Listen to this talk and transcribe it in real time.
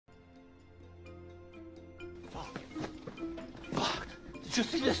you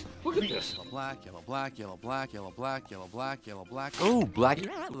see this? Look at this. Yellow, black, yellow, black, yellow, black, yellow, black, yellow, black, yellow, black. Oh, black.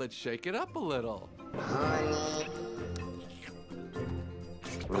 Let's shake it up a little.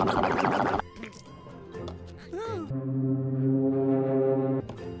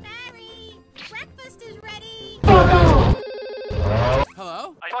 Barry, breakfast is ready.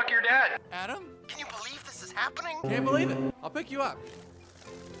 Hello? Fuck your dad. Adam? Can you believe this is happening? Can't believe it. I'll pick you up.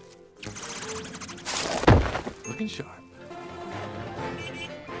 Looking sharp.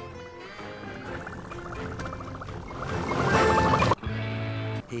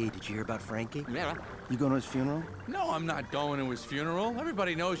 Hey, did you hear about Frankie? Yeah. You going to his funeral? No, I'm not going to his funeral.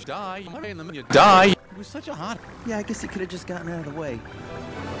 Everybody knows you die. In the minute you die. It was such a hot. Yeah, I guess he could have just gotten out of the way.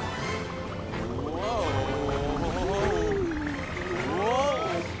 Whoa.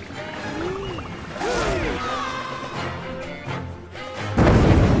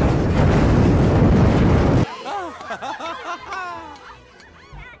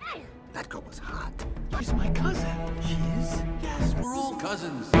 That girl was hot. She's my cousin. She is? Yes, we're all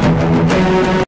cousins.